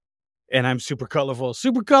And I'm super colorful,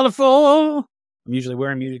 super colorful. I'm usually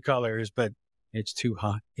wearing muted colors, but it's too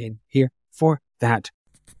hot in here for that.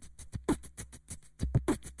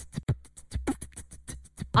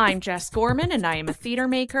 I'm Jess Gorman, and I am a theater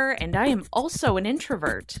maker, and I am also an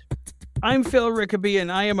introvert. I'm Phil Rickaby,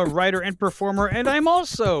 and I am a writer and performer, and I'm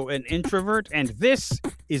also an introvert, and this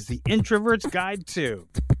is the Introvert's Guide to.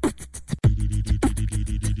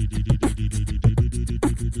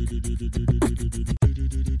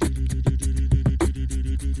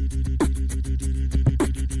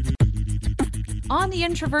 On the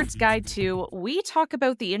Introvert's Guide to, we talk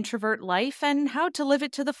about the introvert life and how to live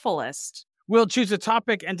it to the fullest. We'll choose a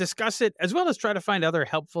topic and discuss it, as well as try to find other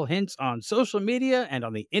helpful hints on social media and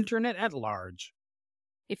on the internet at large.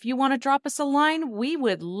 If you want to drop us a line, we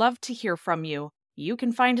would love to hear from you. You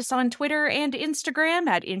can find us on Twitter and Instagram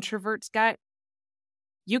at introvertsguide.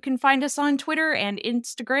 You can find us on Twitter and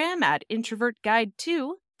Instagram at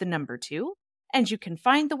introvertguide2, the number 2, and you can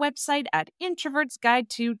find the website at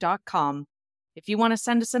introvertsguide2.com. If you want to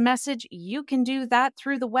send us a message, you can do that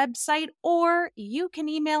through the website, or you can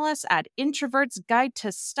email us at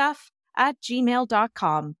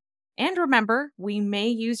introvertsguidetostuff@gmail.com. And remember, we may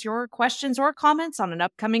use your questions or comments on an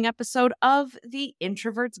upcoming episode of the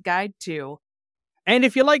Introvert's Guide to. And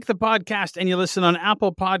if you like the podcast and you listen on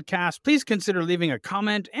Apple Podcasts, please consider leaving a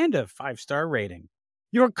comment and a 5-star rating.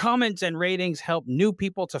 Your comments and ratings help new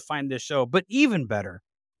people to find this show, but even better,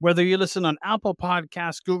 whether you listen on Apple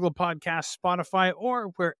Podcasts, Google Podcasts, Spotify, or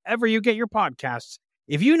wherever you get your podcasts,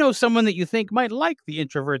 if you know someone that you think might like the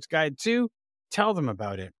Introvert's Guide to, tell them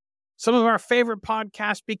about it. Some of our favorite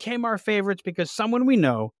podcasts became our favorites because someone we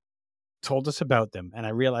know told us about them. And I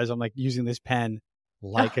realize I'm like using this pen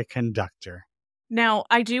like a conductor. Now,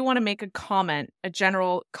 I do want to make a comment, a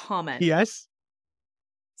general comment. Yes.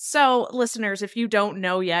 So, listeners, if you don't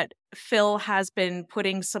know yet, Phil has been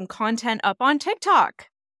putting some content up on TikTok,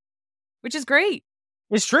 which is great.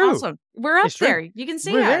 It's true. Awesome. We're up there. You can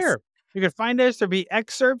see us. We're there. You can find us. There'll be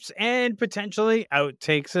excerpts and potentially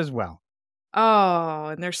outtakes as well. Oh,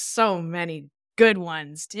 and there's so many good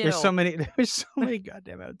ones, too. There's so many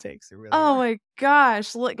goddamn outtakes. There really oh are. My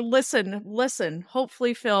gosh. Listen.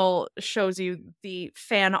 Hopefully Phil shows you the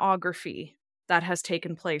fanography that has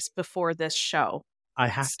taken place before this show. I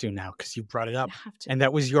have to now because you brought it up. And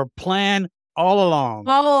that was your plan all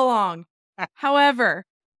along. However,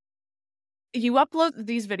 you upload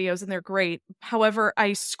these videos and they're great. However,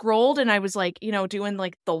 I scrolled and I was like, doing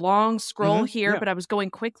like the long scroll here, but I was going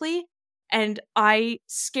quickly. And I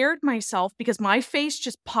scared myself because my face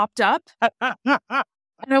just popped up and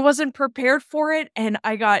I wasn't prepared for it. And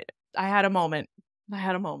I had a moment.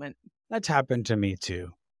 That's happened to me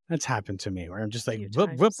too. That's happened to me where I'm just like,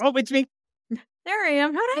 whoop, oh, it's me. There I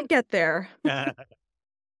am. How did I get there?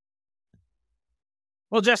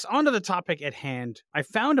 Well, Jess, on to the topic at hand. I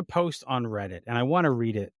found a post on Reddit and I want to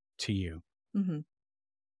read it to you. Mm-hmm.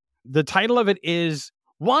 The title of it is,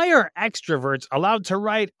 "Why are extroverts allowed to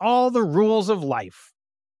write all the rules of life?"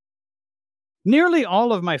 Nearly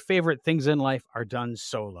all of my favorite things in life are done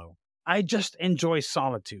solo. I just enjoy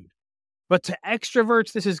solitude. But to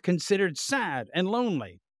extroverts, this is considered sad and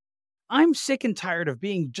lonely. I'm sick and tired of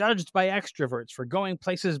being judged by extroverts for going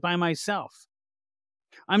places by myself.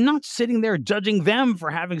 I'm not sitting there judging them for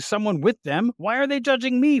having someone with them. Why are they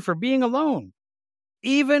judging me for being alone?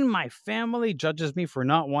 Even my family judges me for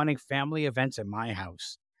not wanting family events at my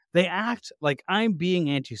house. They act like I'm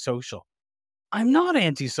being antisocial. I'm not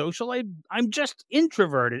antisocial. I'm just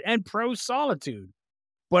introverted and pro-solitude.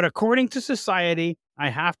 But according to society, I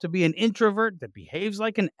have to be an introvert that behaves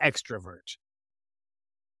like an extrovert.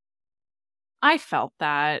 I felt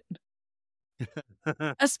that.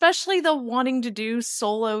 Especially the wanting to do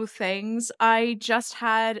solo things. I just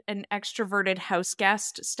had an extroverted house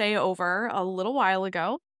guest stay over a little while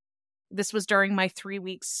ago. This was during my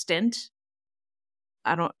 3-week stint.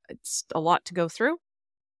 It's a lot to go through.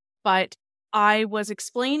 But I was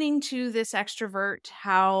explaining to this extrovert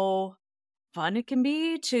how fun it can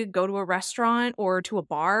be to go to a restaurant or to a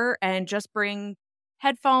bar and just bring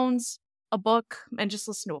headphones, a book, and just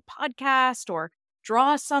listen to a podcast or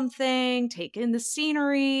draw something, take in the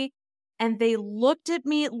scenery. And they looked at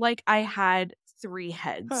me like I had 3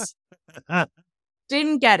 heads.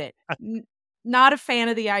 Didn't get it. Not a fan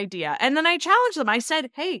of the idea. And then I challenged them. I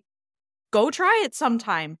said, hey, go try it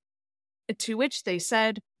sometime. To which they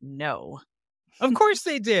said no. Of course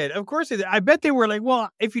they did. I bet they were like, well,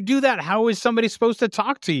 if you do that, how is somebody supposed to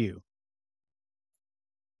talk to you?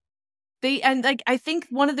 I think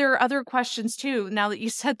one of their other questions too, now that you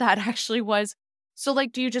said that, actually was, so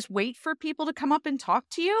do you just wait for people to come up and talk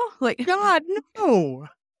to you? God, no.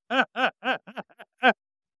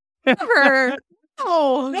 Never.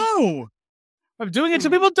 Oh. No. I'm doing it so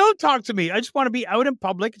people don't talk to me. I just want to be out in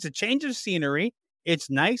public. It's a change of scenery. It's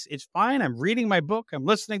nice. It's fine. I'm reading my book. I'm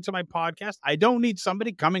listening to my podcast. I don't need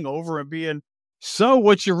somebody coming over and being, so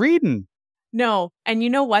what you reading? No. And you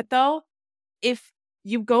know what, though? If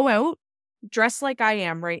you go out dressed like I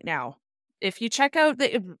am right now, if you check out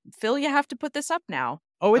Phil, you have to put this up now.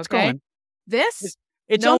 Oh, it's okay? going. This?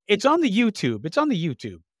 It's No. it's on the YouTube. It's on the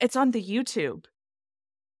YouTube. It's on the YouTube.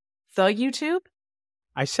 The YouTube?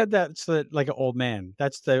 I said that's like an old man.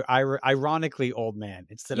 That's the ironically old man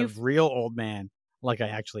instead of real old man like I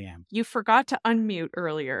actually am. You forgot to unmute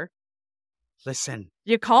earlier. Listen.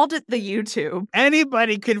 You called it the YouTube.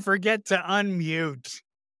 Anybody can forget to unmute.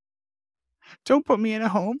 Don't put me in a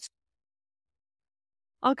home.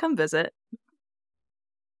 I'll come visit.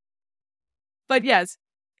 But yes,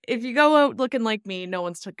 if you go out looking like me, no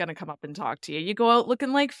one's going to come up and talk to you. You go out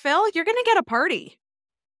looking like Phil, you're going to get a party.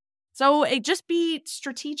 So just be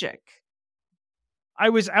strategic. I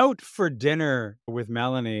was out for dinner with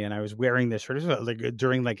Melanie, and I was wearing this shirt. It was like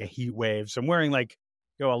during like a heat wave, so I'm wearing like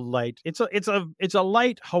a light. It's a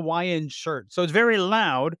light Hawaiian shirt, so it's very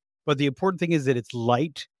loud. But the important thing is that it's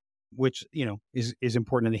light, which is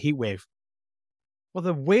important in the heat wave. Well,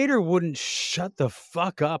 the waiter wouldn't shut the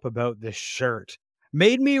fuck up about this shirt.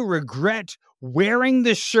 Made me regret wearing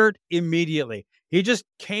the shirt immediately. He just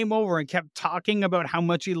came over and kept talking about how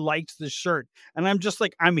much he likes the shirt. And I'm just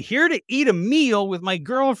like, I'm here to eat a meal with my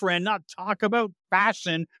girlfriend, not talk about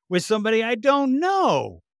fashion with somebody I don't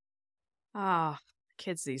know. Ah,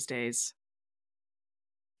 kids these days.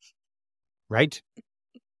 Right?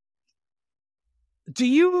 Did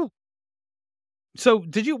you,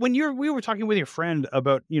 when we were talking with your friend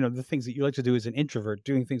about, the things that you like to do as an introvert,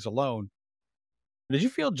 doing things alone, did you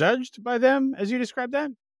feel judged by them as you described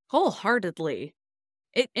that? Wholeheartedly.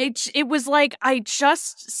 It was like I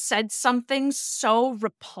just said something so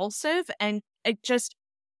repulsive and I just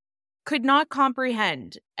could not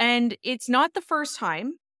comprehend. And it's not the first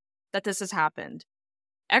time that this has happened.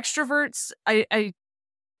 Extroverts,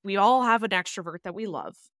 we all have an extrovert that we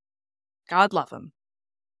love. God love him.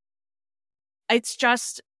 It's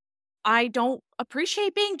just, I don't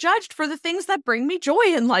appreciate being judged for the things that bring me joy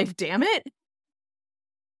in life, damn it.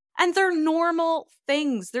 And they're normal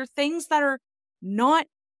things. They're things that are not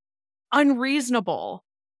unreasonable.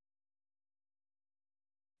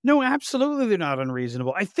 No, absolutely they're not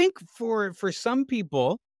unreasonable. I think for some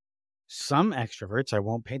people, some extroverts, I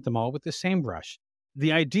won't paint them all with the same brush.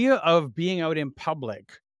 The idea of being out in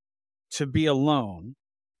public to be alone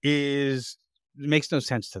makes no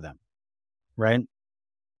sense to them, right?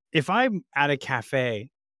 If I'm at a cafe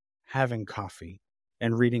having coffee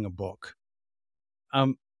and reading a book,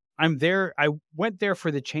 I'm there. I went there for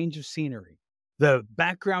the change of scenery. The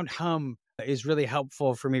background hum is really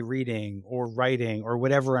helpful for me reading or writing or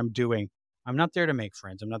whatever I'm doing. I'm not there to make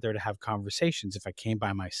friends. I'm not there to have conversations if I came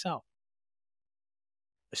by myself.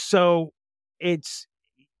 So it's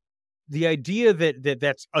the idea that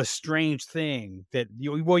that's a strange thing, that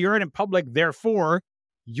you're in public, therefore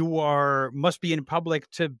you must be in public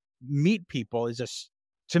to meet people,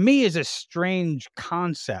 to me is a strange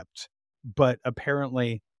concept, but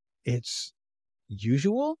apparently it's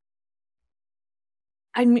usual.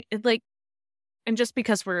 I mean, like, and just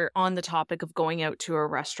because we're on the topic of going out to a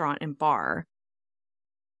restaurant and bar,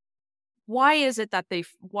 why is it that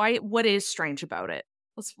what is strange about it?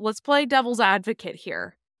 Let's play devil's advocate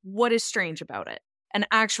here. What is strange about it? And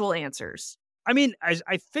actual answers. I mean,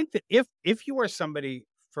 I think that if you are somebody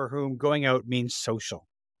for whom going out means social,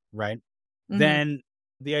 right? Mm-hmm. Then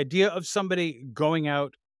the idea of somebody going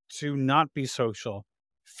out to not be social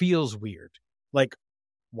feels weird. Like,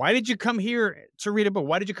 why did you come here to read a book?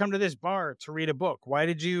 Why did you come to this bar to read a book? Why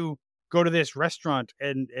did you go to this restaurant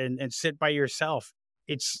and sit by yourself?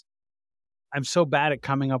 I'm so bad at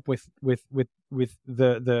coming up with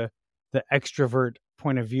the extrovert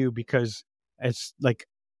point of view, because it's like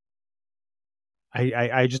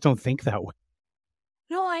I just don't think that way.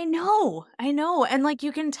 No, I know. And like,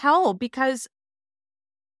 you can tell, because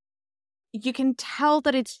you can tell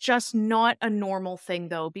that it's just not a normal thing,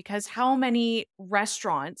 though, because how many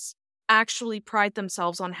restaurants actually pride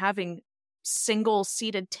themselves on having single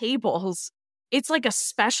seated tables? It's like a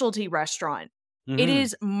specialty restaurant. Mm-hmm. It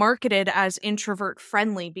is marketed as introvert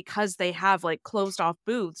friendly because they have like closed off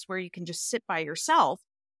booths where you can just sit by yourself.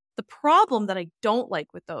 The problem that I don't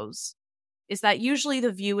like with those is that usually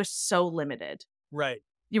the view is so limited. Right.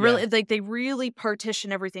 Really, like, they really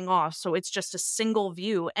partition everything off, so it's just a single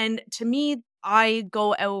view. And to me, I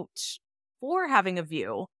go out for having a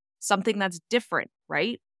view, something that's different,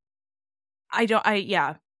 right?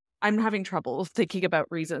 I'm having trouble thinking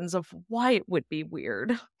about reasons of why it would be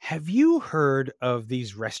weird. Have you heard of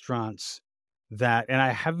these restaurants that, and I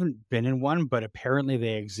haven't been in one, but apparently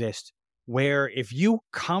they exist, where if you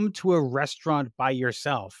come to a restaurant by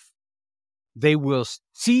yourself, they will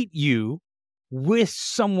seat you with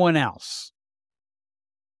someone else?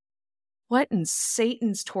 What in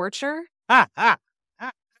Satan's torture? Ha, ha,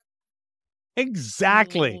 ha.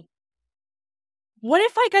 Exactly. What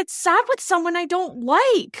if I got sat with someone I don't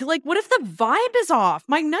like? Like, what if the vibe is off?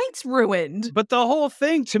 My night's ruined. But the whole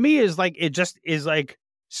thing to me is like, it just is like,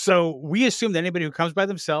 so we assume that anybody who comes by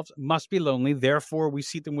themselves must be lonely. Therefore, we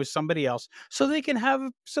seat them with somebody else so they can have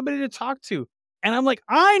somebody to talk to. And I'm like,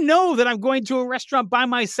 I know that I'm going to a restaurant by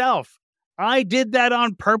myself. I did that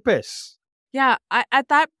on purpose. Yeah, at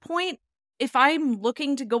that point, if I'm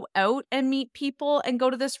looking to go out and meet people and go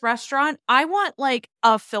to this restaurant, I want like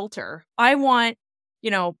a filter. I want,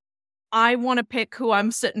 I want to pick who I'm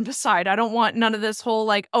sitting beside. I don't want none of this whole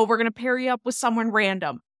like, oh, we're going to pair you up with someone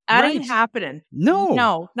random. That ain't happening.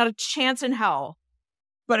 No, not a chance in hell.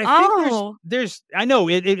 But I think there's I know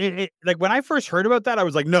it like when I first heard about that, I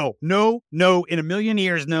was like, no, in a million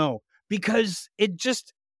years, no. Because it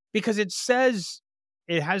says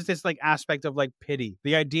it has this like aspect of like pity.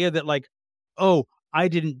 The idea that like, oh, I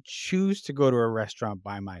didn't choose to go to a restaurant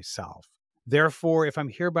by myself. Therefore, if I'm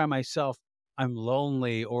here by myself, I'm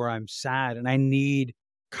lonely or I'm sad and I need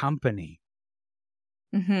company.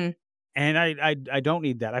 Mm-hmm. And I don't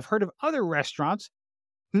need that. I've heard of other restaurants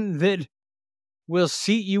that will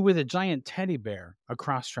seat you with a giant teddy bear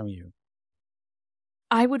across from you.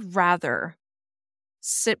 I would rather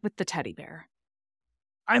sit with the teddy bear.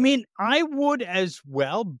 I mean, I would as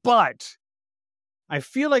well, but I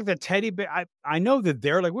feel like the teddy bear, I know that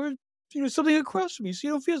they're like, we're, something across from you. So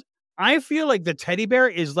you don't feel, I feel like the teddy bear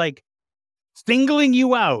is like singling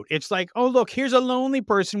you out. It's like, oh, look, here's a lonely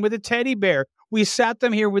person with a teddy bear. We sat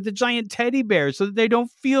them here with a giant teddy bear so that they don't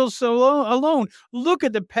feel so alone. Look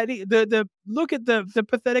at look at the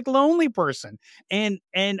pathetic lonely person. And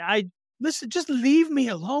I listen, just leave me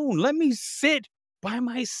alone. Let me sit by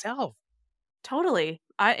myself. Totally.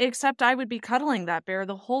 Except I would be cuddling that bear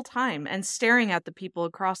the whole time and staring at the people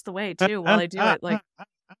across the way too while I do it. Like,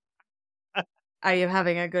 are you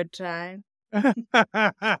having a good time?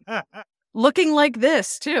 Looking like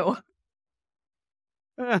this too.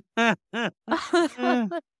 Oh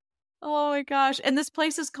my gosh. And this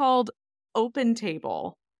place is called Open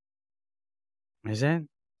Table. Is it?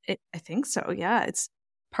 I think so. Yeah. It's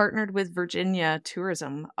partnered with Virginia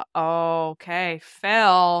Tourism. Okay.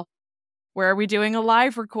 Phil, where are we doing a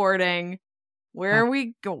live recording? Where are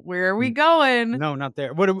we going? No, not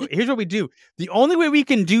there. Here's what we do. The only way we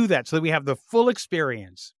can do that so that we have the full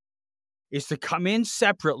experience is to come in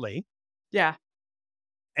separately. Yeah.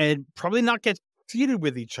 And probably not get seated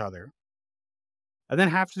with each other. And then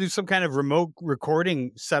have to do some kind of remote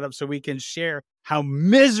recording setup so we can share how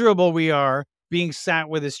miserable we are being sat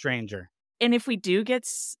with a stranger. And if we do get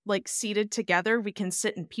like seated together, we can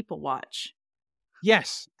sit and people watch.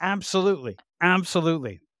 Yes, absolutely.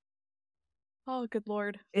 Absolutely. Oh, good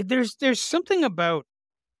Lord. There's something about,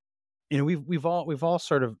 we've all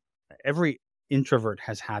sort of, every introvert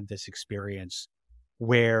has had this experience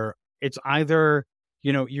where it's either,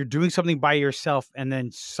 you're doing something by yourself and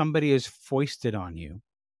then somebody is foisted on you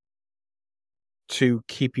to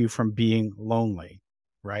keep you from being lonely,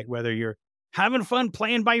 right? Whether you're having fun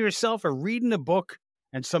playing by yourself or reading a book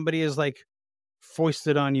and somebody is like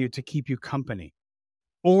foisted on you to keep you company.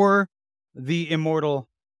 Or the immortal,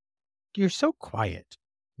 you're so quiet,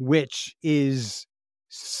 which is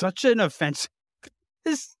such an offense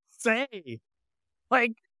to say.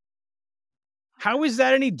 Like, how is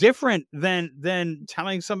that any different than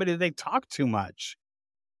telling somebody that they talk too much?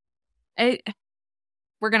 We're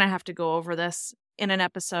going to have to go over this in an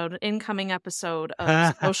incoming episode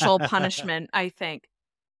of Social Punishment, I think.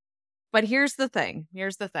 But here's the thing.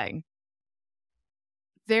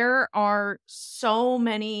 There are so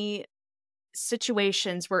many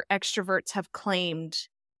situations where extroverts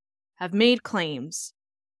have made claims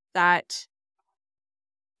that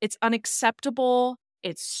it's unacceptable,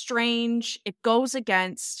 it's strange, it goes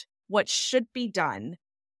against what should be done,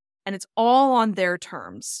 and it's all on their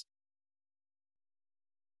terms.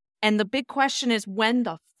 And the big question is, when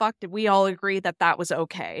the fuck did we all agree that that was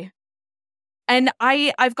okay? And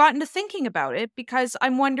I've gotten to thinking about it because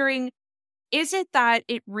I'm wondering, is it that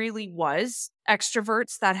it really was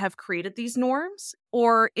extroverts that have created these norms?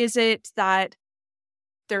 Or is it that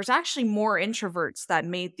there's actually more introverts that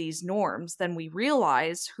made these norms than we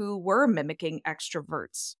realize who were mimicking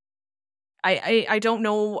extroverts? I don't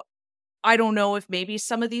know I don't know if maybe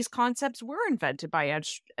some of these concepts were invented by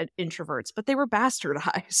introverts, but they were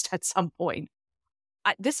bastardized at some point.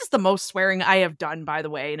 This is the most swearing I have done, by the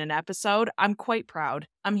way, in an episode. I'm quite proud.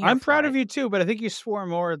 I'm here I'm for proud it. of you too, but I think you swore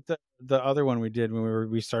more at the other one we did when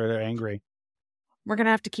we started angry. We're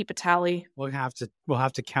gonna have to keep a tally. We'll have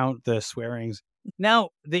to count the swearings. Now,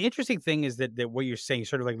 the interesting thing is that what you're saying,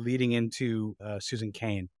 sort of like leading into Susan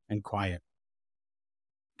Cain and Quiet,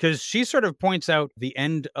 because she sort of points out the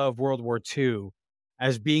end of World War II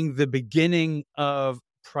as being the beginning of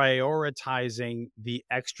prioritizing the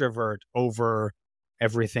extrovert over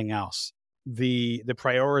everything else. The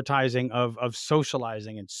prioritizing of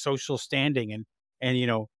socializing and social standing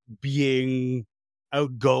and being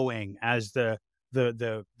outgoing as the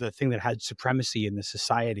thing that had supremacy in the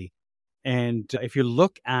society. And if you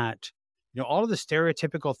look at all of the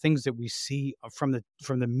stereotypical things that we see from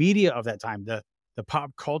the media of that time, the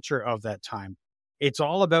pop culture of that time, it's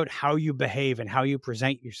all about how you behave and how you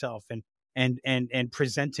present yourself and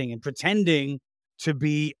presenting and pretending to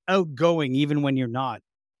be outgoing even when you're not.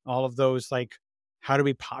 All of those, like, how to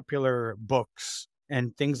be popular books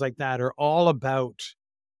and things like that, are all about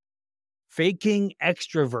faking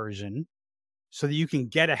extroversion so that you can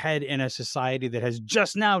get ahead in a society that has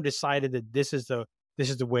just now decided that this is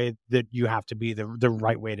the way that you have to be, the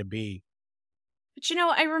right way to be. But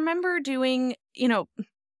I remember doing,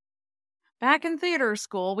 back in theater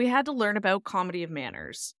school, we had to learn about comedy of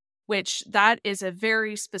manners, which that is a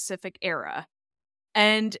very specific era.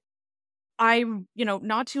 And I,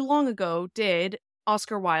 not too long ago did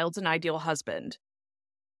Oscar Wilde's An Ideal Husband.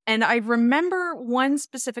 And I remember one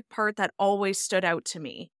specific part that always stood out to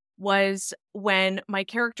me was when my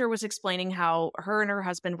character was explaining how her and her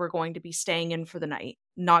husband were going to be staying in for the night,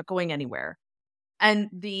 not going anywhere. And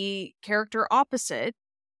the character opposite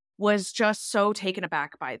was just so taken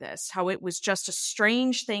aback by this, how it was just a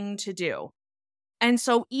strange thing to do. And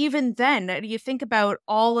so even then, you think about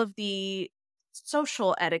all of the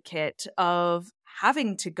social etiquette of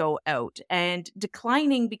having to go out and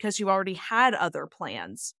declining because you already had other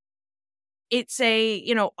plans. It's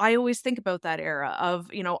I always think about that era of,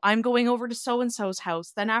 I'm going over to so-and-so's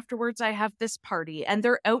house. Then afterwards I have this party and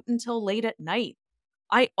they're out until late at night.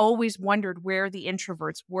 I always wondered where the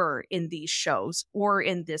introverts were in these shows or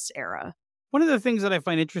in this era. One of the things that I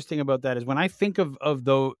find interesting about that is when I think of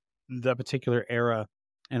the particular era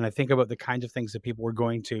and I think about the kinds of things that people were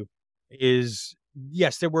going to, is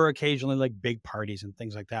yes, there were occasionally like big parties and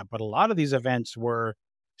things like that. But a lot of these events were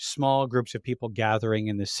small groups of people gathering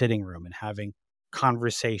in the sitting room and having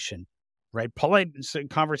conversation, right? Polite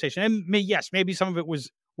conversation. And yes, maybe some of it was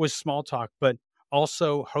small talk, but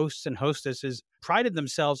also hosts and hostesses prided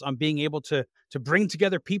themselves on being able to bring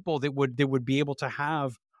together people that would be able to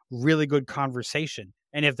have really good conversation.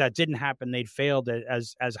 And if that didn't happen, they'd failed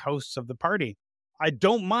as hosts of the party. I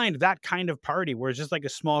don't mind that kind of party where it's just like a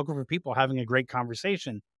small group of people having a great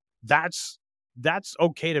conversation. That's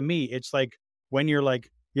okay to me. It's like when you're like,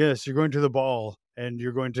 yes, you're going to the ball and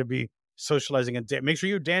you're going to be socializing and make sure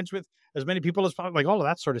you dance with as many people as possible, like all of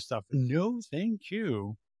that sort of stuff. No, thank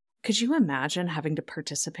you. Could you imagine having to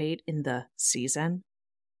participate in the season?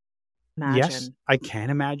 Imagine. Yes, I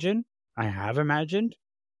can imagine. I have imagined.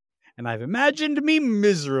 And I've imagined me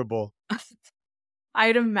miserable.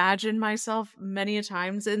 I'd imagine myself many a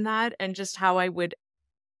times in that and just how I would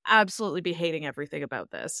absolutely be hating everything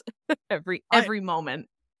about this. every moment.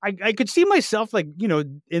 I could see myself like,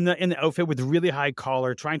 in the outfit with really high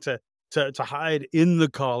collar, trying to hide in the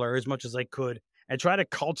collar as much as I could and try to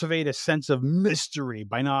cultivate a sense of mystery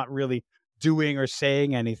by not really doing or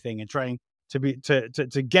saying anything and trying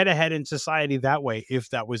to get ahead in society that way, if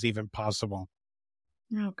that was even possible.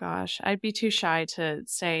 Oh gosh, I'd be too shy to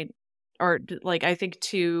say, or like, I think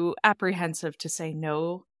too apprehensive to say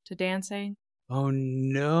no to dancing. Oh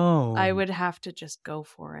no. I would have to just go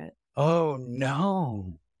for it. Oh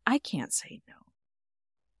no. I can't say no.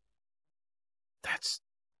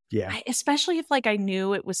 Yeah. Especially if like I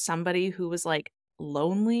knew it was somebody who was like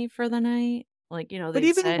lonely for the night. Like, but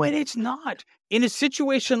even when it's not in a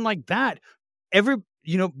situation like that,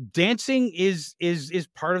 dancing is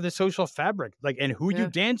part of the social fabric. Like, and who you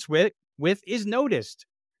dance with is noticed.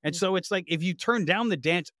 And so it's like, if you turn down the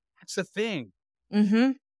dance, that's the thing.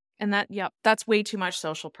 Mm-hmm. And that's way too much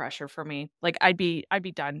social pressure for me. Like, I'd be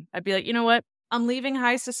done. I'd be like, you know what? I'm leaving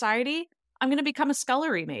high society. I'm going to become a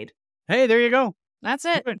scullery maid. Hey, there you go. That's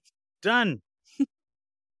it. Good. Done.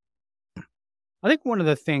 I think one of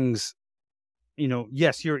the things,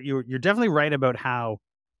 yes, you're definitely right about how,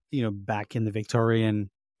 back in the Victorian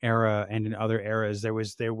era and in other eras,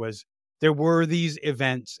 there were these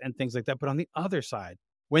events and things like that. But on the other side,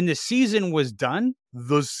 when the season was done,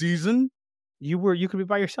 you could be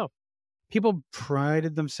by yourself. People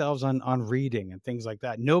prided themselves on reading and things like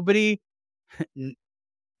that. Nobody and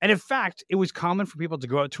in fact, it was common for people to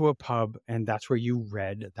go out to a pub and that's where you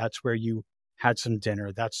read, that's where you had some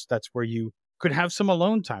dinner, that's where you could have some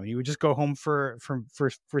alone time. You would just go home for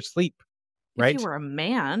sleep, If you right? were a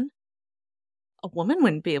man, a woman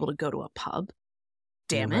wouldn't be able to go to a pub.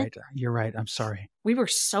 You're Damn it. right. You're right. I'm sorry. We were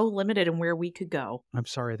so limited in where we could go. I'm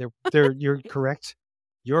sorry. You're correct.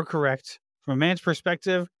 You're correct. From a man's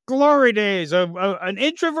perspective, glory days of an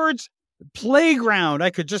introvert's playground. I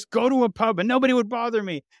could just go to a pub and nobody would bother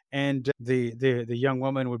me. And the young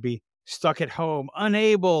woman would be stuck at home,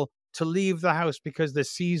 unable to leave the house because the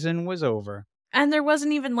season was over. And there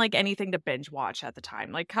wasn't even like anything to binge watch at the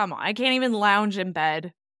time. Like, come on, I can't even lounge in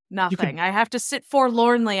bed. Nothing. I have to sit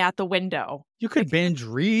forlornly at the window. You could binge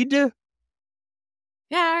read. Yeah,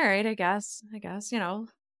 all right, I guess, Well,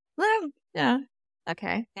 yeah.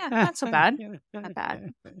 Okay. Yeah, not so bad. Not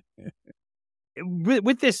bad.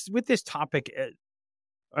 With this topic,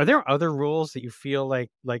 are there other rules that you feel like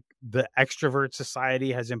the extrovert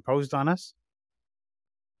society has imposed on us?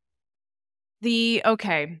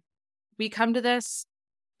 Okay. We come to this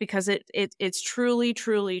because it's truly,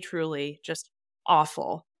 truly, truly just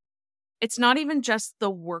awful. It's not even just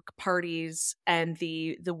the work parties and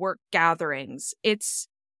the work gatherings. It's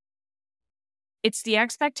the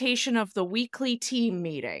expectation of the weekly team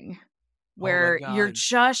meeting where you're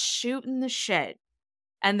just shooting the shit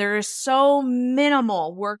and there is so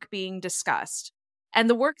minimal work being discussed. And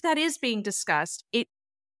the work that is being discussed, it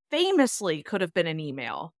famously could have been an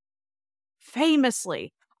email.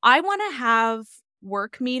 Famously. I want to have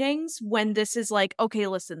work meetings when this is like, okay,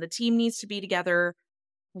 listen, the team needs to be together.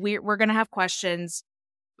 We're going to have questions.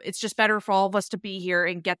 It's just better for all of us to be here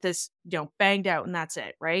and get this, banged out and that's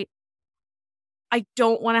it, right? I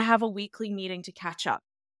don't want to have a weekly meeting to catch up.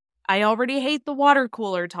 I already hate the water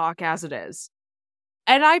cooler talk as it is.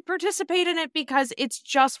 And I participate in it because it's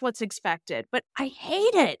just what's expected. But I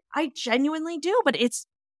hate it. I genuinely do, but it's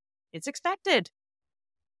expected.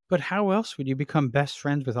 But how else would you become best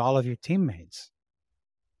friends with all of your teammates?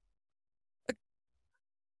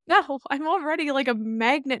 No, I'm already like a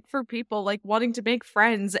magnet for people like wanting to make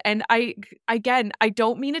friends. And I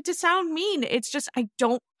don't mean it to sound mean. It's just I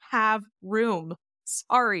don't have room.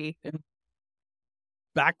 Sorry.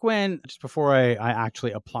 Back when, just before I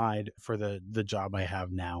actually applied for the job I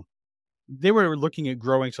have now, they were looking at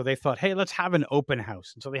growing. So they thought, hey, let's have an open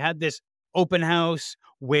house. And so they had this open house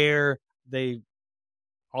where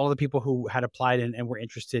all the people who had applied and were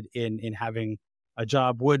interested in having a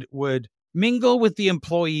job would mingle with the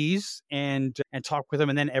employees and talk with them.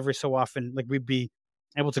 And then every so often, like we'd be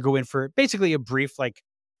able to go in for basically a brief, like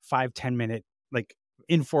 5-10 minute, like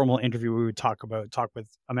informal interview. We would talk with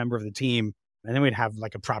a member of the team, and then we'd have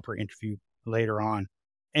like a proper interview later on.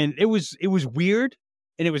 And it was weird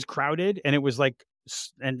and it was crowded and it was like,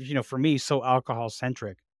 and for me, so alcohol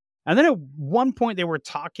centric. And then at one point they were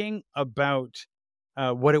talking about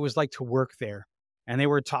what it was like to work there. And they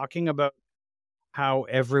were talking about how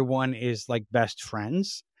everyone is like best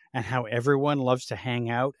friends and how everyone loves to hang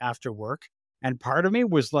out after work. And part of me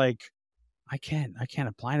was like, I can't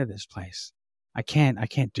apply to this place. I can't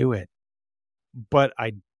do it. But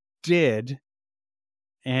I did.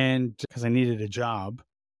 And because I needed a job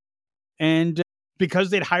and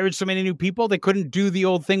because they'd hired so many new people, they couldn't do the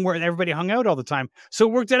old thing where everybody hung out all the time. So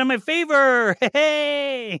it worked out in my favor.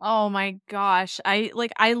 Hey. Oh my gosh.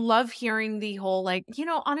 I love hearing the whole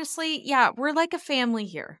honestly, yeah, we're like a family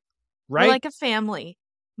here. Right? We're like a family.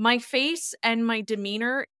 My face and my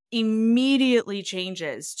demeanor immediately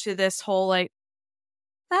changes to this whole that's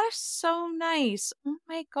so nice. Oh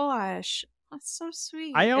my gosh. That's so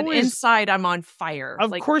sweet. And inside I'm on fire.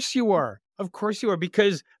 Of course you are. Of course you are,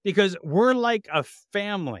 because we're like a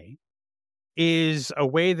family is a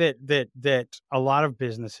way that a lot of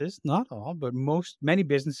businesses, not all, but many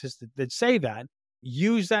businesses that say that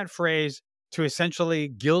use that phrase to essentially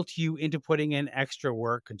guilt you into putting in extra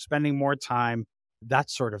work and spending more time, that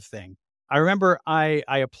sort of thing. I remember I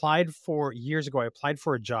applied for years ago. I applied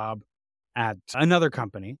for a job at another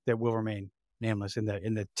company that will remain nameless in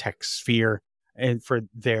the tech sphere and for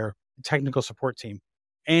their technical support team.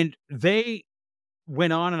 And they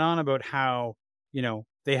went on and on about how,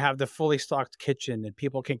 they have the fully stocked kitchen and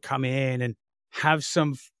people can come in and have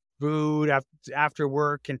some food after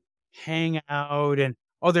work and hang out. And,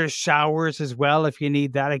 there's showers as well if you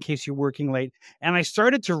need that in case you're working late. And I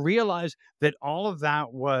started to realize that all of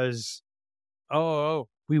that was,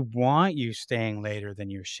 we want you staying later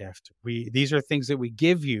than your shift. These are things that we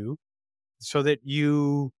give you so that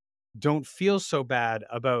you don't feel so bad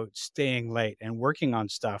about staying late and working on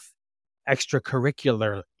stuff.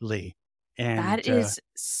 extracurricularly. And That is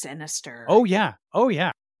sinister. oh yeah. Oh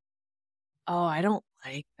yeah. Oh, I don't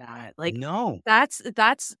like that. Like No. that's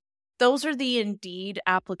those are the Indeed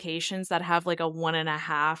applications that have like a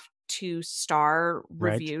 1.5, 2-star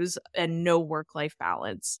Right. reviews and no work-life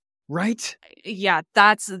balance. Right? Yeah,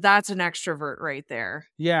 that's an extrovert right there.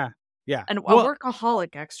 Yeah. Yeah. And a Well,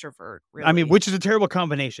 workaholic extrovert, I mean, really. which is a terrible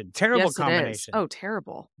combination. Terrible Yes, it is. combination. Oh,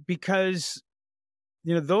 terrible. Because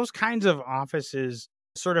those kinds of offices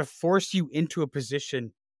sort of force you into a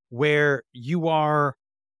position where you are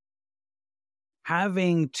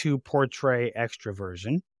having to portray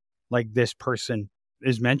extroversion, like this person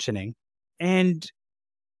is mentioning, and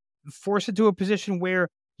force it to a position where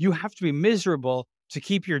you have to be miserable to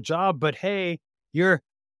keep your job. But hey, you're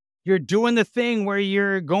doing the thing where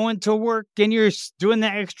you're going to work and you're doing the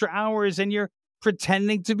extra hours and you're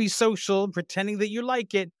pretending to be social, pretending that you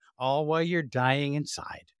like it, all while you're dying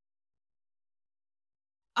inside.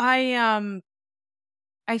 I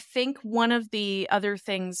think one of the other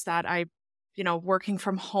things that working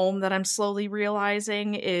from home that I'm slowly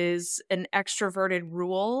realizing is an extroverted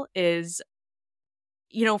rule is,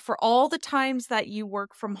 for all the times that you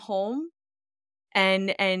work from home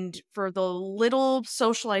and for the little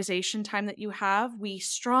socialization time that you have, we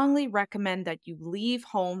strongly recommend that you leave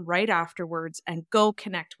home right afterwards and go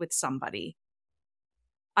connect with somebody.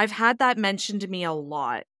 I've had that mentioned to me a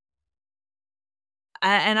lot.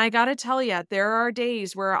 And I got to tell you, there are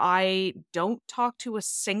days where I don't talk to a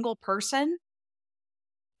single person.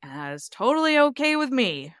 And that is totally okay with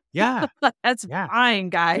me. Yeah. That's Yeah. fine,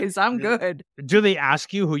 guys. I'm good. Do they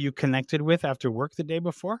ask you who you connected with after work the day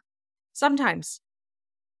before? Sometimes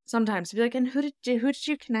be like, and who did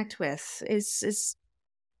you connect with? Was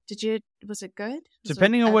it good?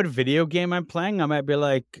 Depending on what video game I'm playing, I might be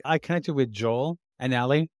like, I connected with Joel and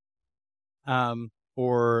Ellie.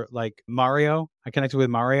 Or like Mario. I connected with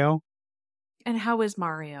Mario. And how is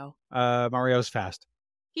Mario? Mario's fast.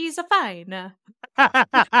 He's a fine.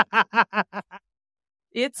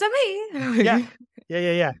 It's a me. Yeah.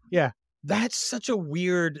 Yeah. That's such a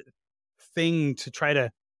weird thing to try to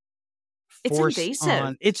force It's invasive.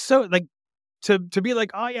 on. It's so like to be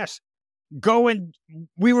like, oh yes, go and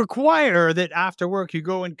we require that after work you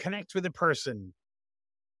go and connect with a person.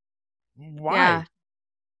 Why? Yeah.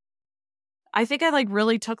 I think I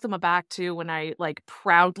really took them aback too when I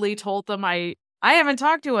proudly told them I haven't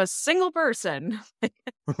talked to a single person.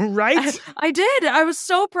 Right? I did. I was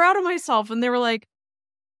so proud of myself, and they were like,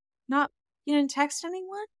 "You didn't text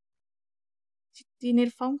anyone? Do you need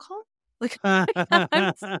a phone call?" Like, no,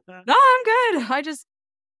 I'm good. I just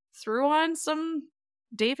threw on some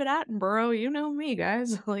David Attenborough. You know me,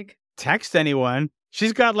 guys. Text anyone?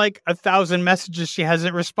 She's got 1,000 messages she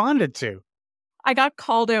hasn't responded to. I got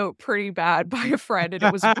called out pretty bad by a friend, and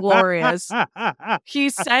it was glorious. So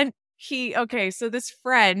this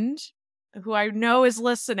friend who I know is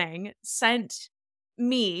listening sent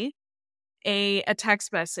me a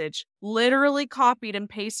text message, literally copied and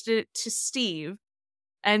pasted it to Steve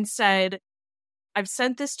and said, I've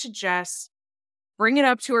sent this to Jess. Bring it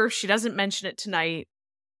up to her if she doesn't mention it tonight.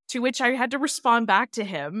 To which I had to respond back to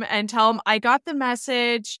him and tell him I got the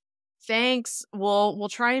message. Thanks. We'll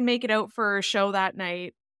try and make it out for a show that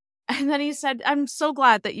night. And then he said, I'm so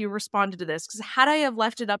glad that you responded to this, because had I have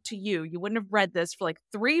left it up to you, you wouldn't have read this for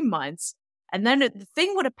 3 months. And then the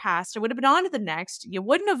thing would have passed. I would have been on to the next. You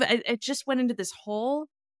wouldn't have. It just went into this hole.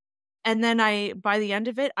 And then by the end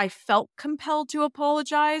of it, I felt compelled to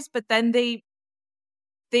apologize. But then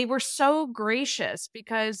they were so gracious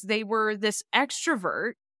because they were this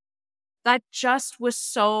extrovert that just was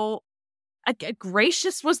so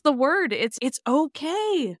gracious was the word. It's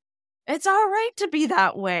okay. It's all right to be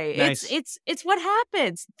that way. Nice. It's what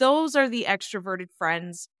happens. Those are the extroverted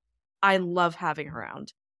friends I love having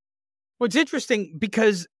around. Well, it's interesting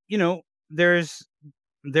because, there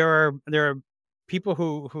are people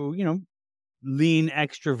who lean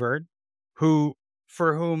extrovert,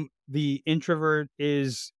 for whom the introvert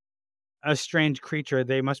is a strange creature.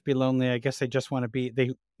 They must be lonely. I guess they just want to be,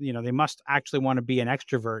 they must actually want to be an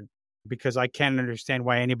extrovert, because I can't understand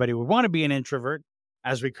why anybody would want to be an introvert,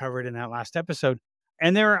 as we covered in that last episode.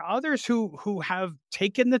 And there are others who have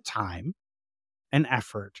taken the time and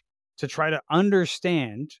effort to try to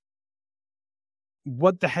understand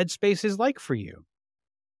what the headspace is like for you.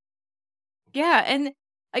 Yeah, and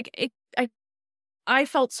I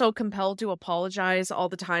felt so compelled to apologize all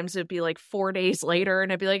the times. It'd be 4 days later,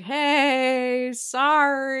 and I'd be like, "Hey,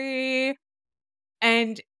 sorry,"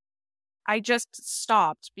 and I just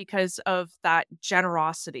stopped because of that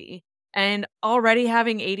generosity. And already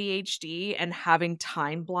having ADHD and having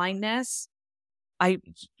time blindness, I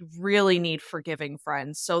really need forgiving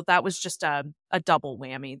friends. So that was just a double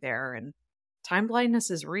whammy there. And time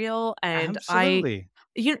blindness is real. And Absolutely.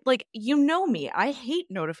 you know me, I hate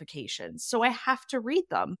notifications. So I have to read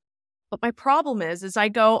them. But my problem is I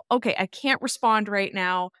go, okay, I can't respond right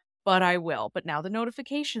now, but I will. But now the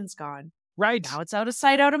notification's gone. Right. Now it's out of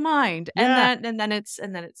sight, out of mind. Yeah. And then it's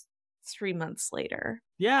 3 months later.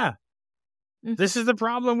 Yeah. Mm. This is the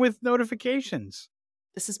problem with notifications.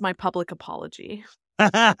 This is my public apology.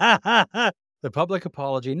 The public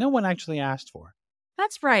apology no one actually asked for.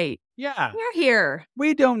 That's right. Yeah. We're here.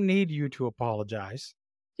 We don't need you to apologize.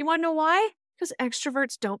 You want to know why? Because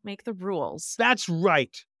extroverts don't make the rules. That's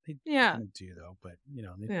right. They Yeah. kind of do, though, but,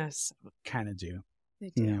 they Yes. kind of do. They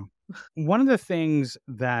do. One of the things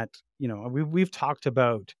that, we've talked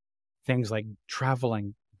about things like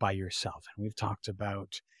traveling by yourself. And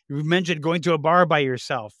we've mentioned going to a bar by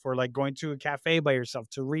yourself, or like going to a cafe by yourself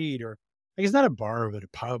to read, or like it's not a bar, but a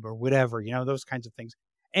pub or whatever, those kinds of things.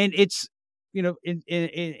 And it's,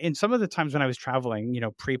 in some of the times when I was traveling,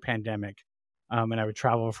 pre-pandemic, and I would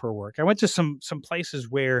travel for work, I went to some places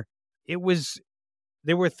where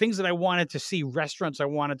there were things that I wanted to see, restaurants I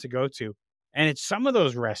wanted to go to. And at some of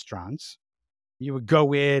those restaurants, you would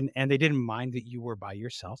go in and they didn't mind that you were by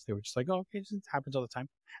yourself. They were just like, oh, okay, this happens all the time.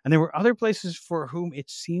 And there were other places for whom it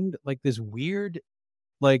seemed like this weird,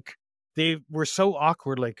 like they were so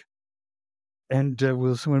awkward, like, and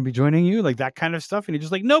will someone be joining you? Like that kind of stuff. And you're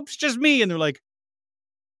just like, nope, it's just me. And they're like,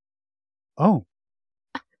 oh.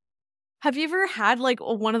 Have you ever had like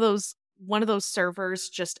one of those servers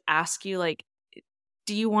just ask you like,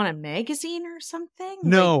 do you want a magazine or something?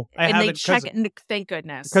 No, I haven't. And they check it, and thank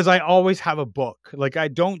goodness. Because I always have a book. Like I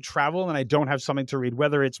don't travel and I don't have something to read,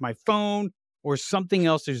 whether it's my phone or something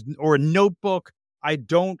else, or a notebook. I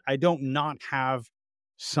don't not have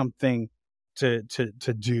something to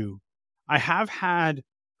do. I have had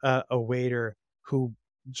a waiter who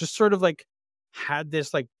just sort of like had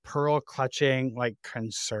this like pearl clutching like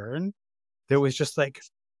concern that was just like,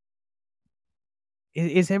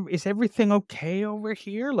 is everything okay over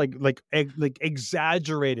here? Like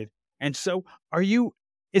exaggerated. And so are you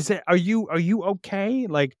okay?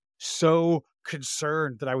 Like so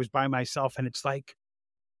concerned that I was by myself. And it's like,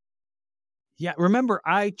 yeah, remember,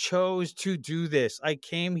 I chose to do this. I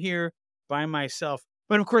came here by myself.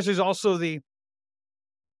 But of course, there's also the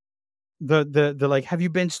like, have you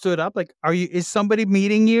been stood up? Like, is somebody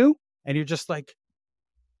meeting you? And you're just like,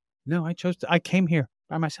 no, I came here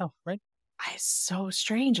by myself, right? It's so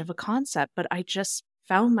strange of a concept, but I just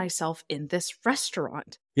found myself in this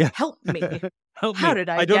restaurant. Yeah. Help me. Help me. How did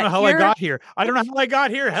I don't know how I got here. I don't know how I got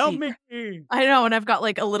here. Help me. I know. And I've got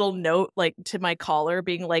like a little note like to my collar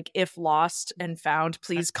being like, if lost and found,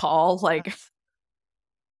 please call. Like,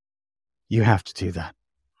 you have to do that.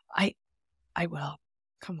 I will.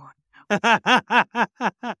 Come on.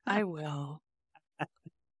 I will.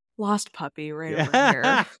 Lost puppy right over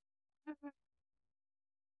here.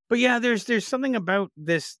 But yeah, there's something about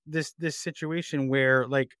this situation where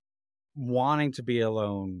like wanting to be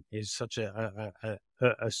alone is such a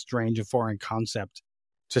strange, a foreign concept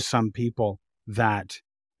to some people,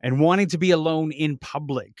 and wanting to be alone in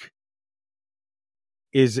public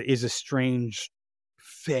is a strange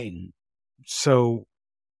thing. So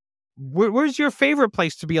where's your favorite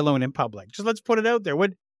place to be alone in public? Just let's put it out there.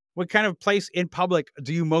 What kind of place in public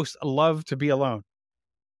do you most love to be alone?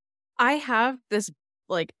 I have this,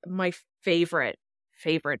 like, my favorite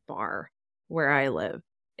bar where I live.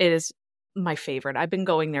 It is my favorite. I've been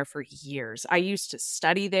going there for years. I used to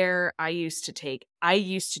study there. I used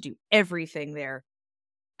to do everything there.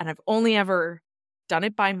 And I've only ever done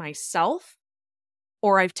it by myself,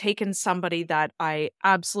 or I've taken somebody that I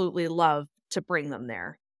absolutely love to bring them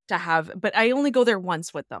there to have, but I only go there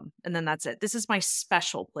once with them. And then that's it. This is my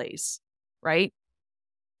special place, right?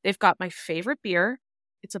 They've got my favorite beer.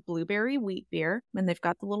 It's a blueberry wheat beer, and they've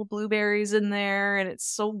got the little blueberries in there, and it's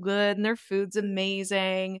so good, and their food's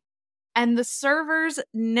amazing. And the servers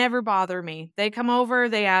never bother me. They come over,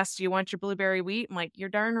 they ask, do you want your blueberry wheat? I'm like, you're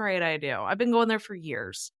darn right I do. I've been going there for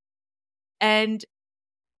years. And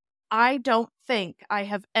I don't think I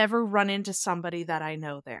have ever run into somebody that I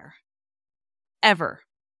know there. Ever.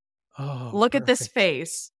 Oh, look at this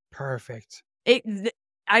face. Perfect.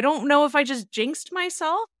 I don't know if I just jinxed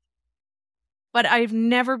myself, but I've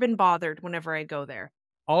never been bothered whenever I go there.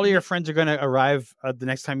 All of your friends are going to arrive the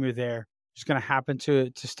next time you're there. Just going to happen to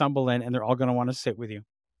stumble in, and they're all going to want to sit with you.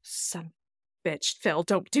 Son bitch, Phil,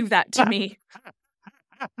 don't do that to me.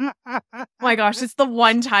 My gosh, it's the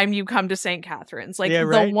one time you come to St. Catharines. Like, yeah,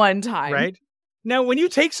 right? The one time. Right? Now, when you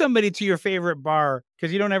take somebody to your favorite bar,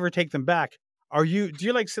 because you don't ever take them back, do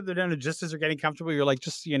you like sit there down and just as they're getting comfortable, you're like,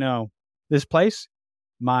 just, this place,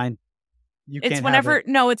 mine. You It's can't have it.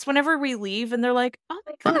 it's whenever we leave and they're like, oh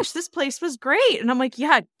my gosh, this place was great. And I'm like,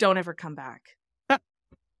 yeah, don't ever come back.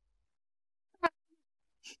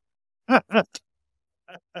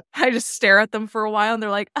 I just stare at them for a while and they're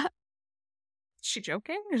like, is she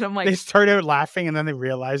joking? And I'm like, They start out laughing and then they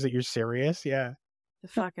realize that you're serious. Yeah. the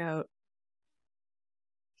fuck out.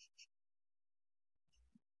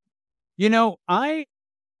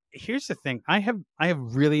 Here's the thing. I have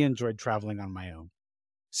really enjoyed traveling on my own.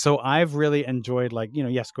 So I've really enjoyed, like,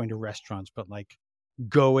 yes, going to restaurants, but like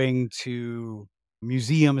going to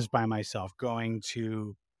museums by myself, going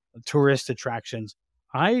to tourist attractions.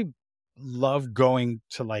 I love going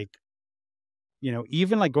to, like,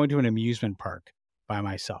 even like going to an amusement park by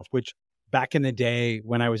myself, which back in the day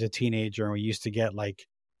when I was a teenager and we used to get like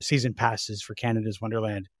season passes for Canada's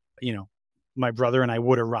Wonderland, my brother and I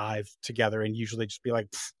would arrive together and usually just be like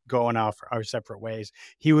going off our separate ways.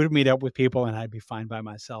 He would meet up with people and I'd be fine by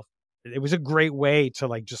myself. It was a great way to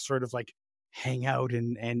like just sort of like hang out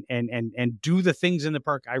and do the things in the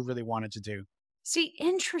park I really wanted to do. See,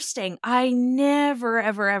 interesting. I never,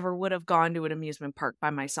 ever, ever would have gone to an amusement park by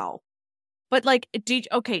myself. But like, do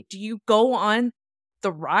you go on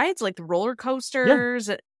the rides, like the roller coasters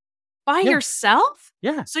by yourself?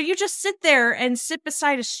 Yeah. So you just sit there and sit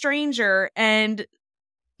beside a stranger and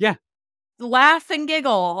laugh and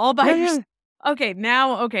giggle all by yourself. Okay,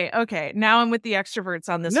 now I'm with the extroverts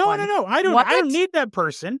on this one. No. I don't need that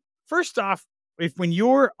person. First off, when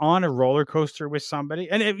you're on a roller coaster with somebody,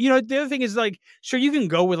 and the other thing is, like, sure, you can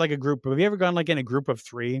go with like a group, but have you ever gone like in a group of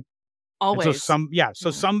 3? Always.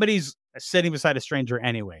 So somebody's sitting beside a stranger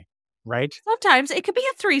anyway, right? Sometimes it could be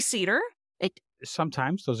a 3-seater.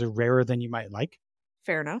 Sometimes those are rarer than you might like.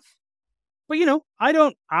 Fair enough. But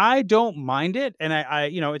I don't mind it, and I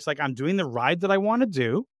it's like I'm doing the ride that I want to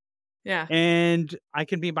do. Yeah. And I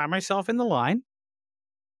can be by myself in the line.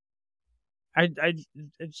 It's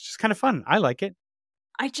just kind of fun. I like it.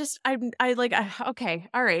 Okay,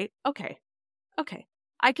 all right, okay.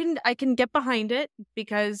 I can get behind it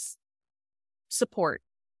because support.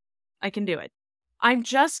 I can do it. I'm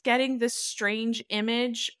just getting this strange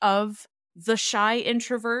image of the shy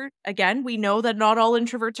introvert. Again, we know that not all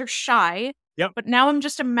introverts are shy. Yep. But now I'm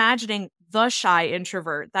just imagining the shy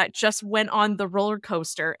introvert that just went on the roller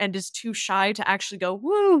coaster and is too shy to actually go,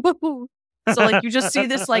 woo, woo, woo. So like you just see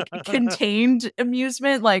this like contained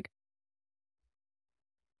amusement, like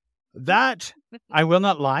that. I will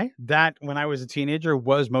not lie. That when I was a teenager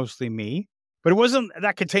was mostly me, but it wasn't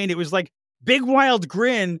that contained. It was like big wild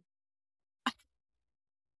grin,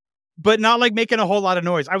 but not like making a whole lot of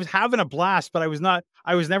noise. I was having a blast, but I was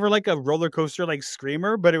never like a roller coaster like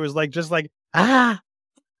screamer, but it was like just like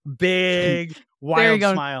big wild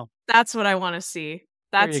smile. That's what I want to see.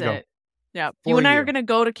 That's it. Yeah. You and I are going to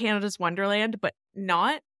go to Canada's Wonderland, but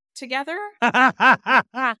not together.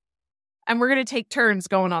 And we're going to take turns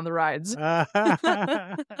going on the rides. But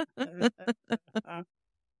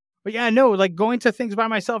yeah, no, like going to things by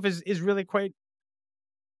myself is really quite,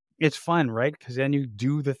 it's fun, right? Because then you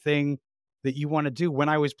do the thing that you want to do. When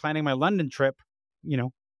I was planning my London trip,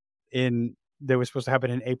 that was supposed to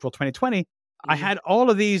happen in April 2020, I had all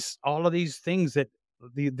of these things that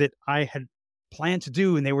I had planned to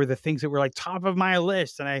do, and they were the things that were like top of my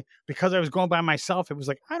list. And because I was going by myself, it was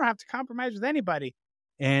like I don't have to compromise with anybody,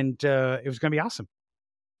 and it was going to be awesome.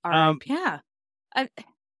 All right, yeah.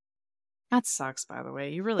 That sucks, by the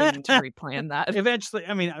way. You really need to replan that. Eventually,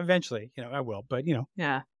 I will, but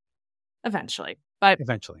yeah, eventually. But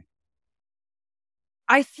eventually,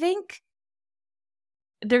 I think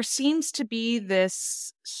there seems to be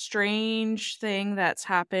this strange thing that's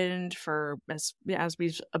happened for, as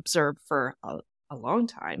we've observed for a long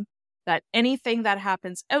time, that anything that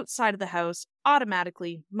happens outside of the house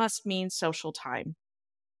automatically must mean social time.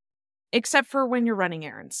 Except for when you're running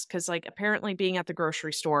errands. Because, like, apparently being at the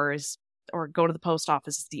grocery store or go to the post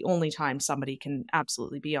office is the only time somebody can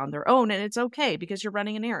absolutely be on their own. And it's okay because you're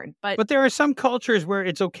running an errand. But there are some cultures where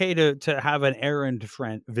it's okay to have an errand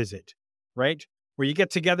friend visit, right? Where you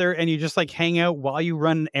get together and you just like hang out while you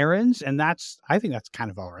run errands. And I think that's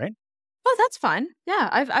kind of all right. Oh, that's fun. Yeah.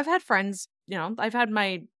 I've had friends, I've had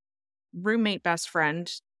my roommate best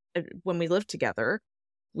friend when we lived together.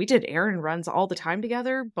 We did errand runs all the time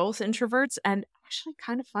together, both introverts, and actually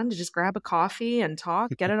kind of fun to just grab a coffee and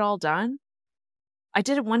talk, get it all done. I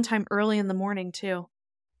did it one time early in the morning too.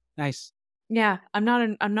 Nice. Yeah, I'm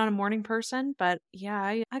not a morning person, but yeah,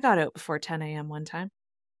 I got out before 10 a.m. one time.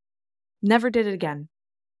 Never did it again.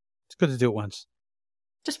 It's good to do it once.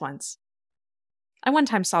 Just once. I one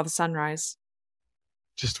time saw the sunrise.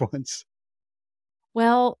 Just once.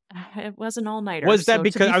 Well, it was an all-nighter, Was that so to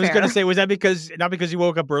because be I was going to fair. say, was that because not because you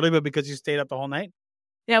woke up early, but because you stayed up the whole night?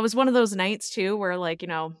 Yeah, it was one of those nights too where, like,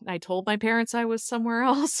 I told my parents I was somewhere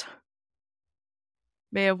else.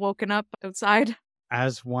 May have woken up outside.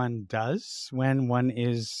 As one does when one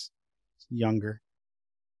is younger.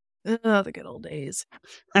 Ugh, the good old days.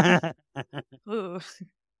 Ooh.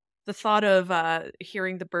 The thought of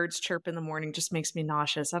hearing the birds chirp in the morning just makes me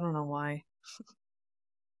nauseous. I don't know why.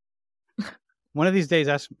 One of these days,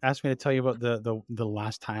 ask me to tell you about the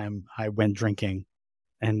last time I went drinking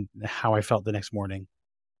and how I felt the next morning.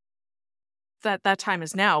 That time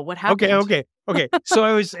is now. What Okay, happened? okay. So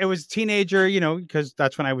it was teenager, because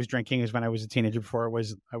that's when I was drinking, is when I was a teenager before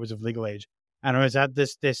I was of legal age, and I was at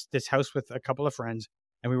this house with a couple of friends,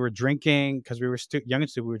 and we were drinking because we were young and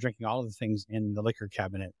stupid. We were drinking all of the things in the liquor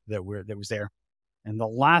cabinet that was there, and the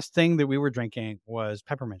last thing that we were drinking was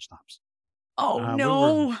peppermint schnapps. Oh We were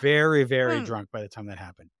no. very, very Mm. drunk by the time that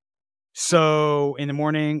happened. So in the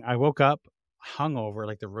morning, I woke up hungover,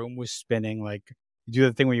 like the room was spinning. Like you do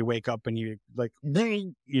the thing where you wake up and you like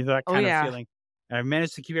you that Oh kind of yeah. feeling. And I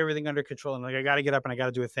managed to keep everything under control. And like I got to get up and I got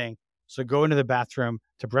to do a thing. So I go into the bathroom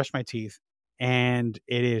to brush my teeth, and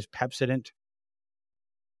it is Pepsodent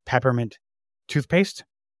peppermint toothpaste.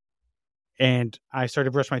 And I started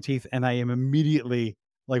to brush my teeth, and I am immediately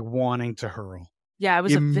like wanting to hurl. Yeah, it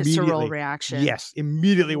was a visceral Immediately. reaction. Yes,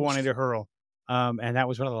 immediately Oof. wanting to hurl. And that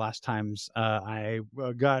was one of the last times I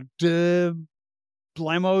got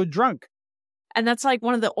blimmo drunk. And that's like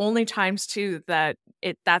one of the only times too that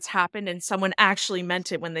that's happened and someone actually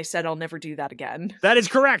meant it when they said I'll never do that again. That is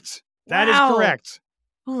correct. That is Wow. correct.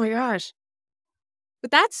 Oh my gosh.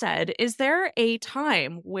 With that said, is there a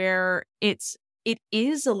time where it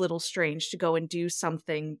is a little strange to go and do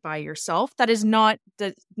something by yourself that is not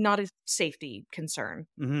a safety concern?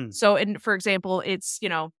 Mm-hmm. So, and for example, it's,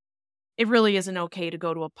 it really isn't okay to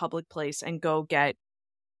go to a public place and go get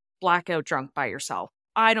blackout drunk by yourself.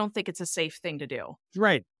 I don't think it's a safe thing to do.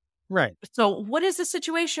 Right. Right. So, what is the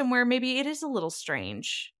situation where maybe it is a little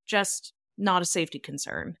strange, just not a safety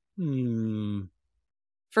concern? Hmm.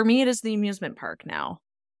 For me, it is the amusement park now.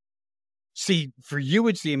 See, for you,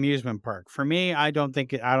 it's the amusement park. For me, I don't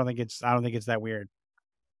think it's that weird.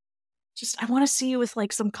 Just I want to see you with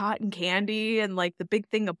like some cotton candy and like the big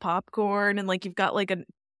thing of popcorn and like you've got like a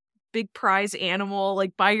big prize animal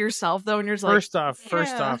like by yourself though, and you're just First yeah.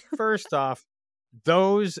 off,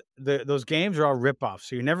 those games are all ripoffs.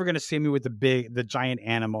 So you're never going to see me with the giant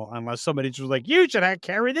animal unless somebody just was like, you should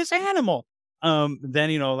carry this animal.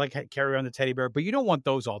 Then like carry on the teddy bear, but you don't want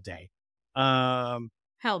those all day.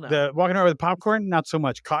 Hell no. The walking around with popcorn, not so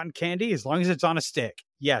much. Cotton candy, as long as it's on a stick.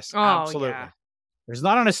 Yes, Oh absolutely. yeah. If it's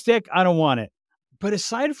not on a stick, I don't want it. But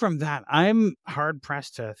aside from that, I'm hard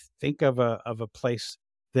pressed to think of a place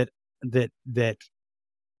that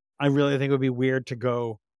I really think would be weird to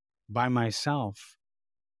go by myself.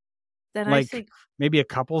 Then I Like think maybe a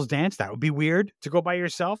couple's dance. That would be weird to go by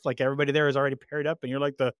yourself. Like everybody there is already paired up, and you're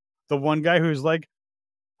like the one guy who's like,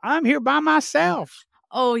 I'm here by myself.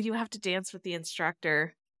 oh, you have to dance with the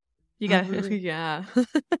instructor. You got yeah.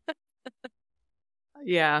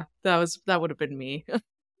 Yeah, that would have been me.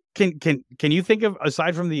 Can you think of,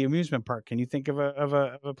 aside from the amusement park, can you think of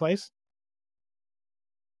a place?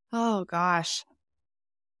 Oh gosh.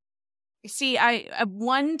 See, I at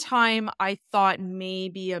one time I thought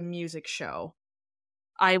maybe a music show.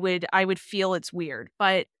 I would feel it's weird,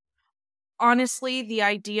 but honestly, the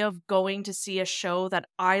idea of going to see a show that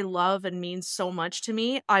I love and means so much to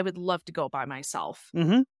me, I would love to go by myself.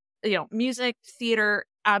 Mm-hmm. Music, theater,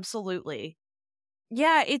 absolutely.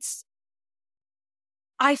 Yeah,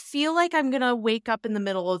 I feel like I'm going to wake up in the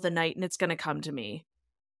middle of the night and it's going to come to me.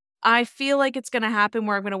 I feel like it's going to happen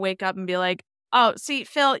where I'm going to wake up and be like, "Oh, see,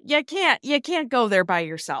 Phil, you can't go there by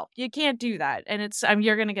yourself. You can't do that." And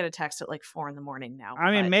you're going to get a text at like 4 a.m. now.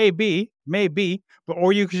 I mean, But maybe, but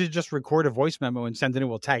or you could just record a voice memo and send it, and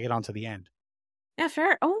we'll tag it onto the end. yeah,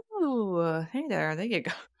 fair. Oh, hey there you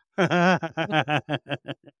go.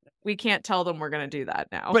 We can't tell them we're going to do that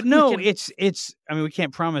now. But no, it's. I mean, we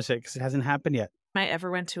can't promise it because it hasn't happened yet. If I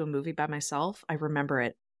ever went to a movie by myself, I remember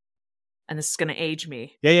it, and this is going to age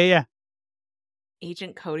me. Yeah.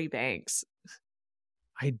 Agent Cody Banks.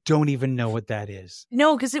 I don't even know what that is.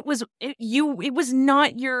 No, because it was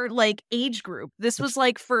not your like age group. This was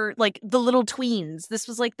like for like the little tweens. This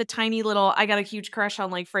was like the tiny little. I got a huge crush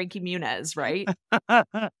on like Frankie Muniz, right?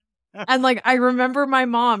 And like I remember my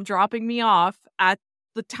mom dropping me off at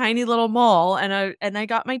the tiny little mall, and I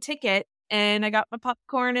got my ticket and I got my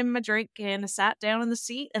popcorn and my drink and I sat down in the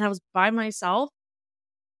seat and I was by myself.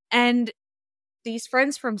 And these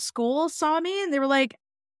friends from school saw me and they were like,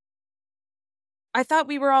 I thought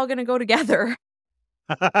we were all going to go together.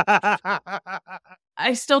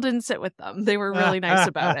 I still didn't sit with them. They were really nice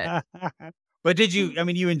about it. But did you, I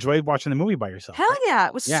mean, you enjoyed watching the movie by yourself? Hell right? yeah.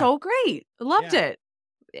 It was so great. I loved Yeah.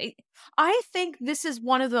 it. I think this is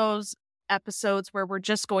one of those episodes where we're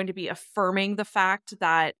just going to be affirming the fact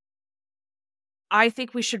that I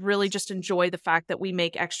think we should really just enjoy the fact that we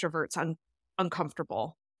make extroverts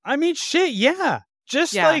uncomfortable. I mean, shit, yeah.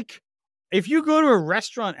 Just like if you go to a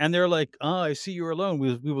restaurant and they're like, oh, I see you're alone.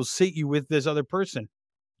 We will sit you with this other person.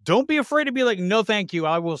 Don't be afraid to be like, no, thank you.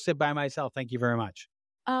 I will sit by myself. Thank you very much.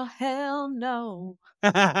 Oh, hell no.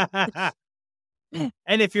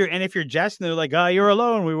 And if you're Jess and they're like, oh, you're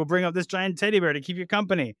alone, we will bring up this giant teddy bear to keep you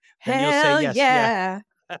company. Then Hell you'll say yes.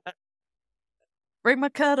 Yeah. Bring my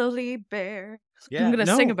cuddly bear. Yeah, I'm going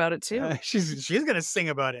to sing about it too. She's going to sing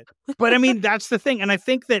about it. But I mean, that's the thing. And I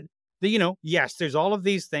think that, yes, there's all of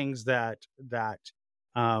these things that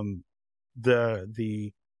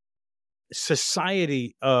the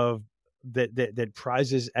society of that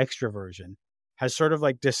prizes extroversion has sort of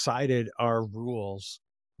like decided our rules.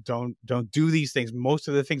 Don't do these things. Most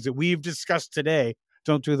of the things that we've discussed today,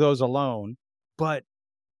 don't do those alone, but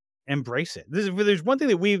embrace it. There's one thing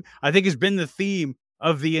that I think has been the theme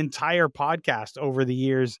of the entire podcast over the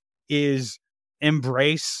years is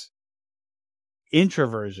embrace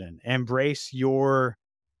introversion, embrace your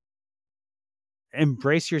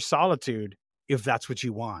solitude if that's what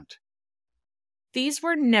you want. These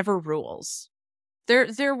were never rules.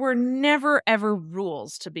 There were never ever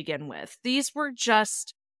rules to begin with. These were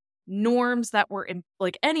just norms that were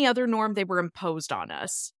like any other norm, they were imposed on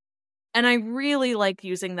us. And I really like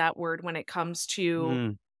using that word when it comes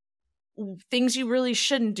to things you really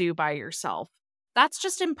shouldn't do by yourself. That's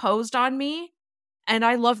just imposed on me. And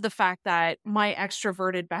I love the fact that my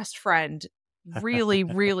extroverted best friend really,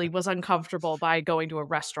 really was uncomfortable by going to a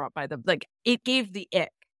restaurant by them. Like, it gave the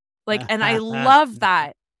ick. Like, and I love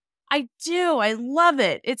that. I do. I love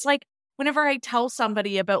it. It's like whenever I tell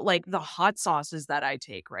somebody about like the hot sauces that I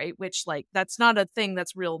take, right? Which like, that's not a thing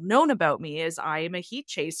that's real known about me, is I am a heat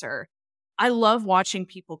chaser. I love watching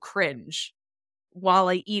people cringe while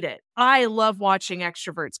I eat it. I love watching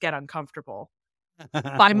extroverts get uncomfortable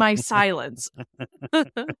by my silence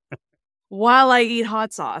while I eat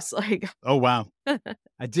hot sauce. Like, oh, wow.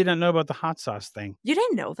 I did not know about the hot sauce thing. You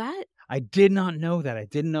didn't know that? I did not know that. I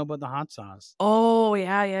didn't know about the hot sauce. Oh,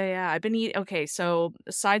 yeah. I've been eating. Okay, so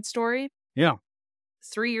side story. Yeah.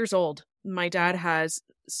 3 years old. My dad has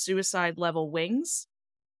suicide level wings.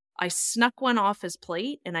 I snuck one off his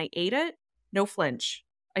plate and I ate it. No flinch.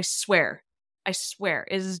 I swear. It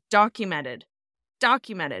is documented.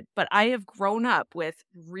 But I have grown up with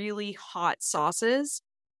really hot sauces.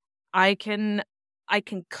 I can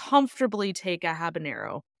comfortably take a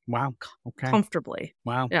habanero. Wow. Okay. Comfortably.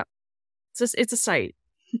 Wow. Yeah. It's a sight.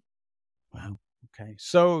 Wow. Okay.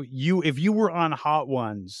 So if you were on Hot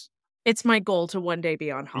Ones, it's my goal to one day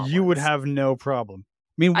be on Hot Ones. You would have no problem.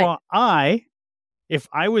 Meanwhile, if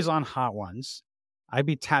I was on Hot Ones, I'd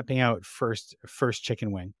be tapping out first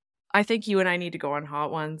chicken wing. I think you and I need to go on Hot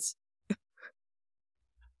Ones.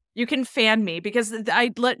 You can fan me, because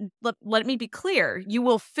let me be clear. You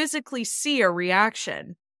will physically see a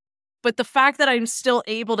reaction. But the fact that I'm still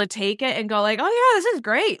able to take it and go like, oh yeah, this is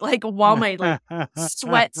great. Like, while my like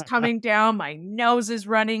sweat's coming down, my nose is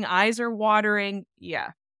running, eyes are watering.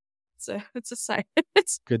 Yeah. It's a sight.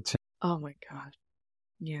 It's good. Oh my God.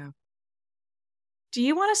 Yeah. Do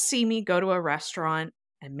you want to see me go to a restaurant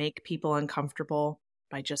and make people uncomfortable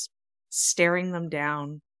by just staring them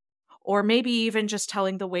down? Or maybe even just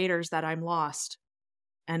telling the waiters that I'm lost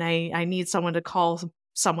and I need someone to call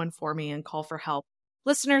someone for me and call for help.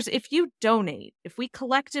 Listeners, if you donate, if we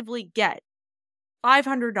collectively get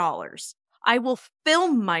 $500, I will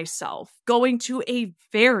film myself going to a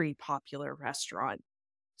very popular restaurant,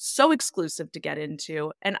 so exclusive to get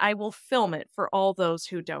into, and I will film it for all those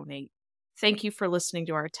who donate. Thank you for listening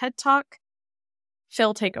to our TED Talk.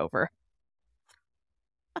 Phil, take over.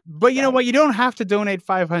 But you know what? You don't have to donate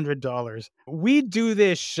 $500. We do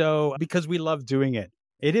this show because we love doing it.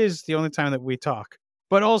 It is the only time that we talk.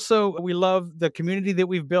 But also, we love the community that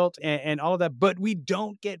we've built and all of that. But we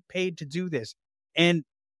don't get paid to do this. And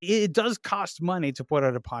it does cost money to put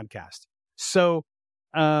out a podcast. So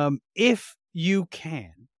if you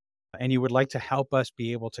can, and you would like to help us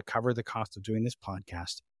be able to cover the cost of doing this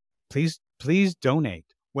podcast, please donate.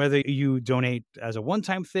 Whether you donate as a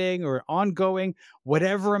one-time thing or ongoing,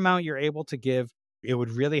 whatever amount you're able to give, it would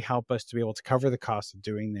really help us to be able to cover the cost of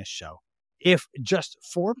doing this show. If just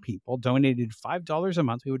 4 people donated $5 a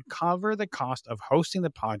month, we would cover the cost of hosting the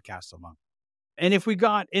podcast alone. And if we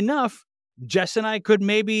got enough, Jess and I could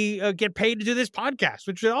maybe get paid to do this podcast,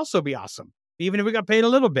 which would also be awesome, even if we got paid a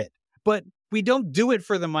little bit. But we don't do it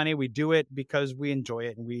for the money. We do it because we enjoy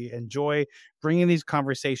it, and we enjoy bringing these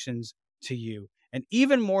conversations to you. And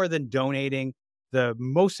even more than donating, the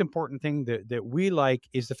most important thing that we like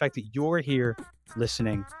is the fact that you're here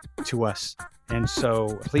listening to us. And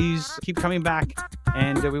so please keep coming back,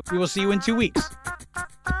 and we will see you in 2 weeks.